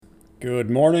Good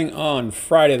morning. On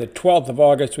Friday, the 12th of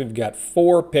August, we've got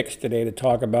 4 picks today to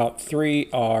talk about. 3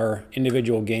 are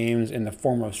individual games in the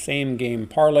form of same-game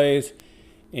parlays,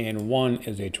 and 1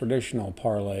 is a traditional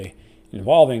parlay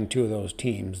involving 2 of those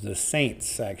teams, the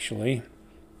Saints, actually,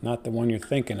 not the one you're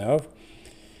thinking of.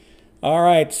 All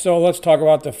right, so let's talk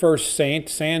about the first Saint,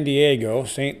 San Diego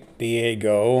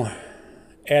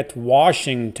at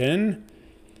Washington.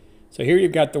 So here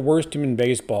you've got the worst team in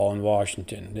baseball in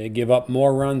Washington. They give up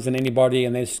more runs than anybody,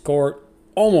 and they score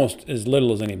almost as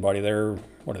little as anybody. They're,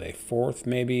 what are they, 4th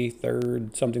maybe,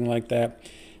 3rd, something like that.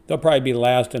 They'll probably be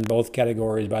last in both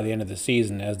categories by the end of the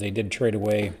season, as they did trade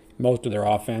away most of their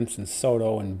offense in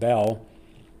Soto and Bell.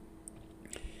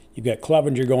 You've got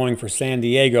Clevenger going for San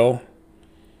Diego.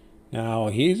 Now,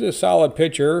 he's a solid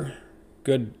pitcher.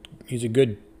 He's a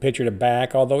good pitcher to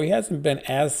back, although he hasn't been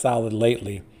as solid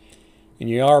lately. And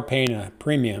you are paying a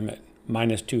premium at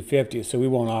minus 250, so we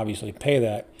won't obviously pay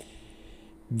that.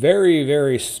 Very,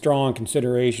 very strong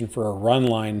consideration for a run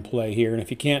line play here. And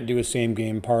if you can't do a same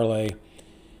game parlay,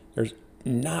 there's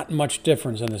not much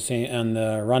difference on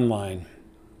the run line.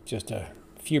 Just a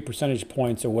few percentage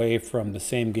points away from the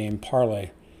same game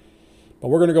parlay. But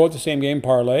we're going to go with the same game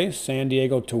parlay. San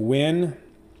Diego to win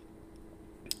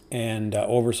and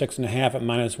over 6.5 at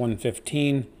minus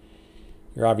 115.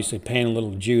 You're obviously paying a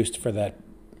little juiced for that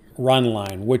run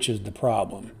line, which is the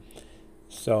problem.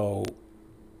 So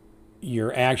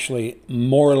you're actually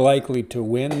more likely to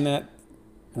win that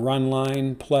run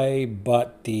line play,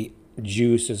 but the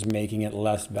juice is making it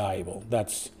less valuable.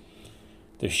 That's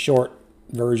the short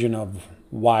version of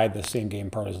why the same game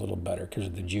parlay is a little better, because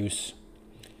of the juice.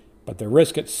 But the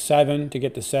risk at 7 to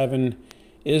get to 7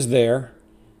 is there,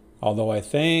 although I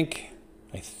think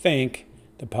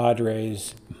the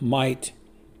Padres might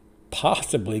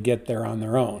possibly get there on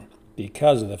their own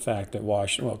because of the fact that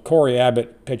Corey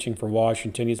Abbott pitching for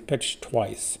Washington, he's pitched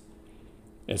twice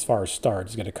as far as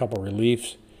starts. He's got a couple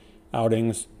relief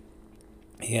outings.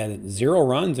 He had 0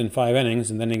 runs in 5 innings,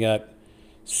 and then he got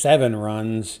 7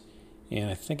 runs, and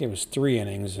I think it was 3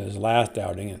 innings his last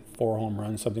outing, and 4 home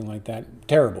runs, something like that.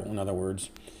 Terrible, in other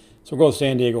words. So we'll go with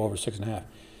San Diego over 6.5.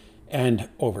 And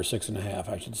over 6.5,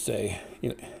 I should say.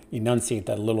 Enunciate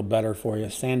that a little better for you.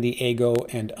 San Diego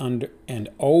and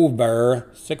over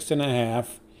 6.5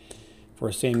 for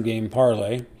a same game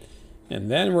parlay. And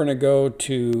then we're going to go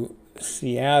to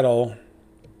Seattle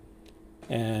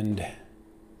and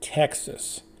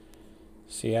Texas.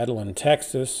 Seattle and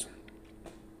Texas.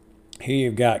 Here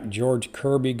you've got George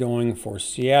Kirby going for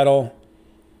Seattle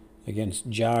against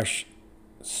Josh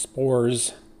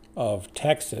Sborz of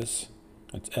Texas.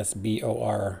 It's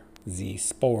S-B-O-R-Z,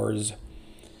 Spores.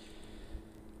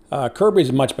 Kirby's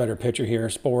a much better pitcher here.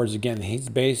 Spores, again, he's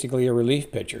basically a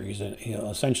relief pitcher. He'll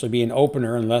essentially be an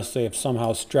opener unless they have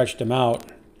somehow stretched him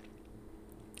out.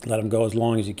 Let him go as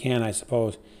long as you can, I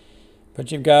suppose.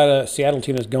 But you've got a Seattle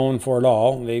team that's going for it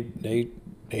all. They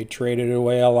traded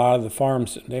away a lot of the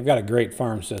farms. They've got a great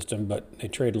farm system, but they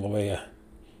traded away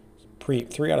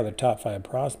 3 out of their top 5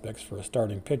 prospects for a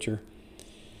starting pitcher.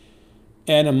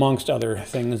 And amongst other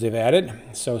things they've added.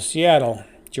 So Seattle,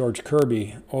 George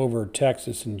Kirby over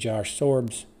Texas and Josh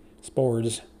Spores,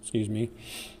 excuse me.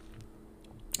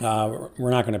 We're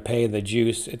not going to pay the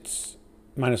juice. It's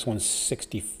minus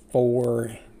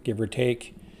 164, give or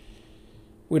take.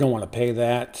 We don't want to pay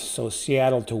that. So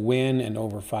Seattle to win and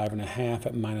over 5.5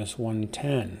 at minus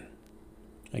 110.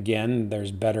 Again,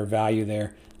 there's better value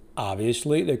there.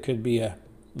 Obviously, there could be a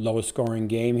low-scoring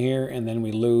game here, and then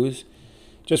we lose.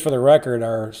 Just for the record,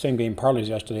 our same-game parlays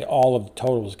yesterday, all of the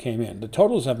totals came in. The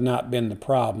totals have not been the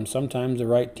problem. Sometimes the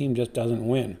right team just doesn't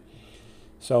win.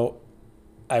 So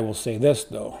I will say this,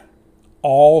 though.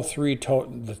 All 3,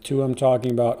 the 2 I'm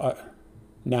talking about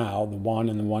now, the one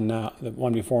and the one now, the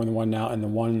one before and the one now, and the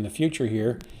one in the future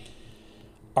here,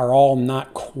 are all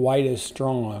not quite as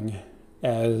strong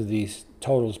as these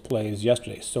totals plays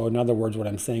yesterday. So in other words, what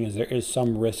I'm saying is there is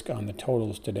some risk on the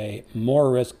totals today,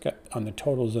 more risk on the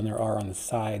totals than there are on the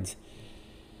sides,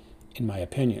 in my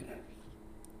opinion.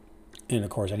 And of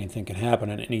course, anything can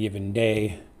happen on any given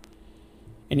day,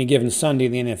 any given Sunday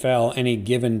in the NFL, any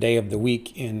given day of the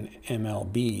week in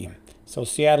MLB. So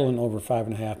Seattle and over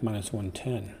 5.5 minus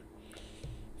 110.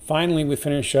 Finally, we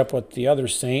finish up with the other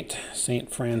Saint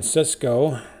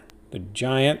Francisco, the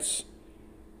Giants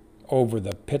over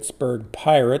the Pittsburgh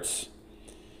Pirates.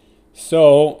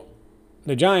 So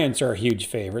the Giants are huge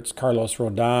favorites. Carlos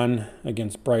Rodon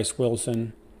against Bryce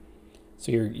Wilson.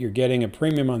 So you're getting a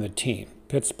premium on the team.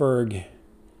 Pittsburgh,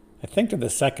 I think they're the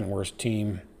 2nd worst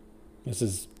team. This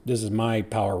is my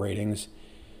power ratings.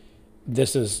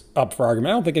 this is up for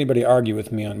argument. I don't think anybody argue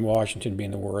with me on Washington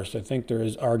being the worst. I think there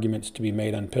is arguments to be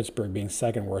made on Pittsburgh being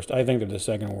second worst. I think they're the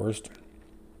second worst.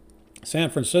 San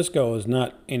Francisco is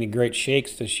not any great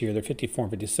shakes this year. They're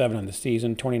 54-57 on the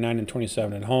season,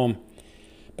 29-27 at home.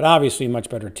 But obviously a much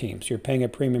better team. So you're paying a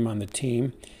premium on the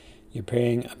team. You're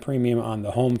paying a premium on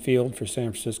the home field for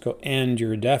San Francisco. And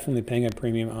you're definitely paying a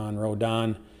premium on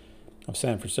Rodon of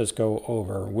San Francisco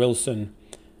over Wilson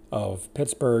of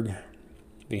Pittsburgh.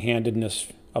 The handedness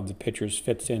of the pitchers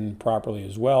fits in properly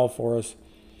as well for us.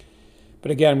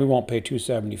 But again, we won't pay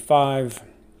 $275.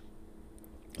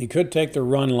 You could take the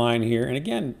run line here. And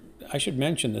again, I should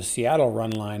mention the Seattle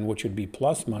run line, which would be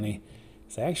plus money,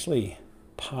 is actually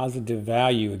positive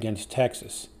value against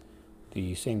Texas.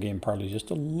 The same game parlay is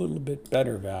just a little bit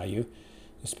better value,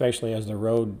 especially as the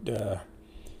road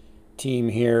team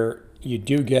here. You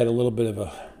do get a little bit of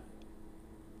a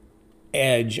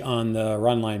edge on the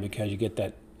run line because you get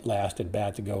that last at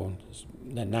bat to go,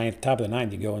 the top of the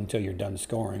ninth, you go until you're done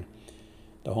scoring.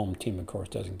 The home team, of course,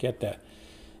 doesn't get that.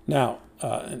 Now,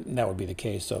 that would be the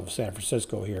case of San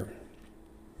Francisco here.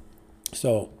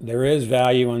 So there is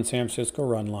value on San Francisco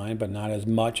run line, but not as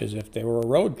much as if they were a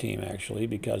road team, actually,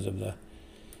 because of the,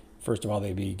 first of all,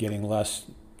 they'd be getting less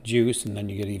juice, and then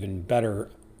you get even better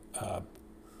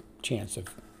chance of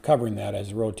covering that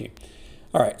as a road team.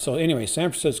 All right, so anyway,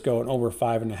 San Francisco and over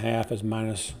 5.5 is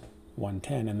minus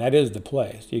 110, and that is the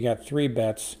play. So you got three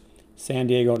bets: San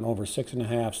Diego and over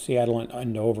 6.5, Seattle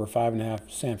and over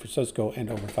 5.5, San Francisco and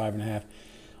over 5.5.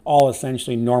 All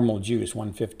essentially normal juice,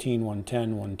 115,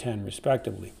 110, 110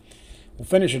 respectively. We'll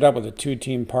finish it up with a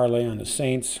two-team parlay on the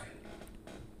Saints,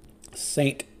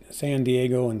 Saint San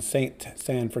Diego and Saint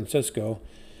San Francisco,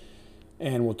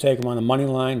 and we'll take them on the money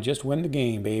line. Just win the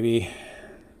game, baby.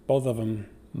 Both of them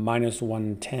minus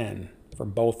 110 for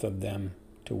both of them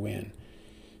to win.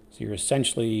 So you're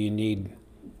essentially, you need,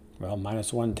 well,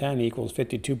 minus 110 equals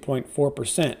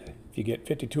 52.4%. If you get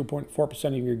 52.4%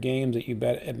 of your games that you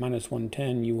bet at minus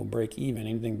 110, you will break even.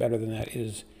 Anything better than that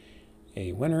is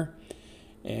a winner.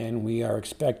 And we are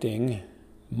expecting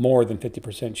more than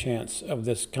 50% chance of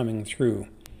this coming through.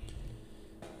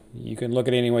 You can look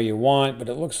at it any way you want, but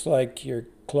it looks like you're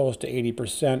close to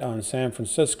 80% on San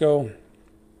Francisco.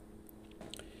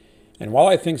 And while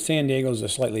I think San Diego's a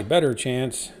slightly better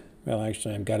chance, well,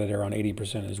 actually, I've got it around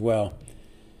 80% as well.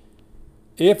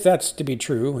 If that's to be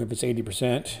true, if it's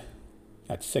 80%,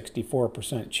 that's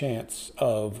 64% chance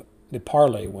of the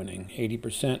parlay winning.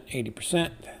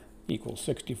 80% equals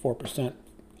 64%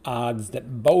 odds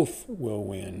that both will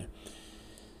win.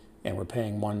 And we're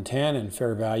paying 110, and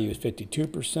fair value is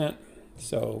 52%.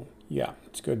 So, yeah,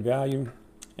 it's good value.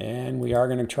 And we are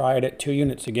going to try it at 2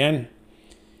 units again.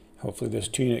 Hopefully this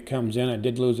 2-unit comes in. I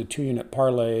did lose a 2-unit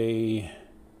parlay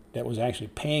that was actually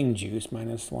paying juice,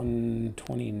 minus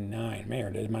 129. There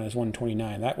it is, minus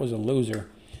 129. That was a loser.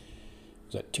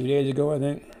 Was that 2 days ago, I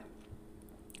think?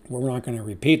 We're not going to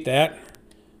repeat that.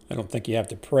 I don't think you have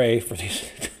to pray for these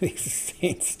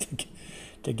Saints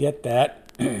to get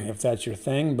that, if that's your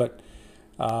thing. But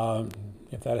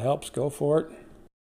if that helps, go for it.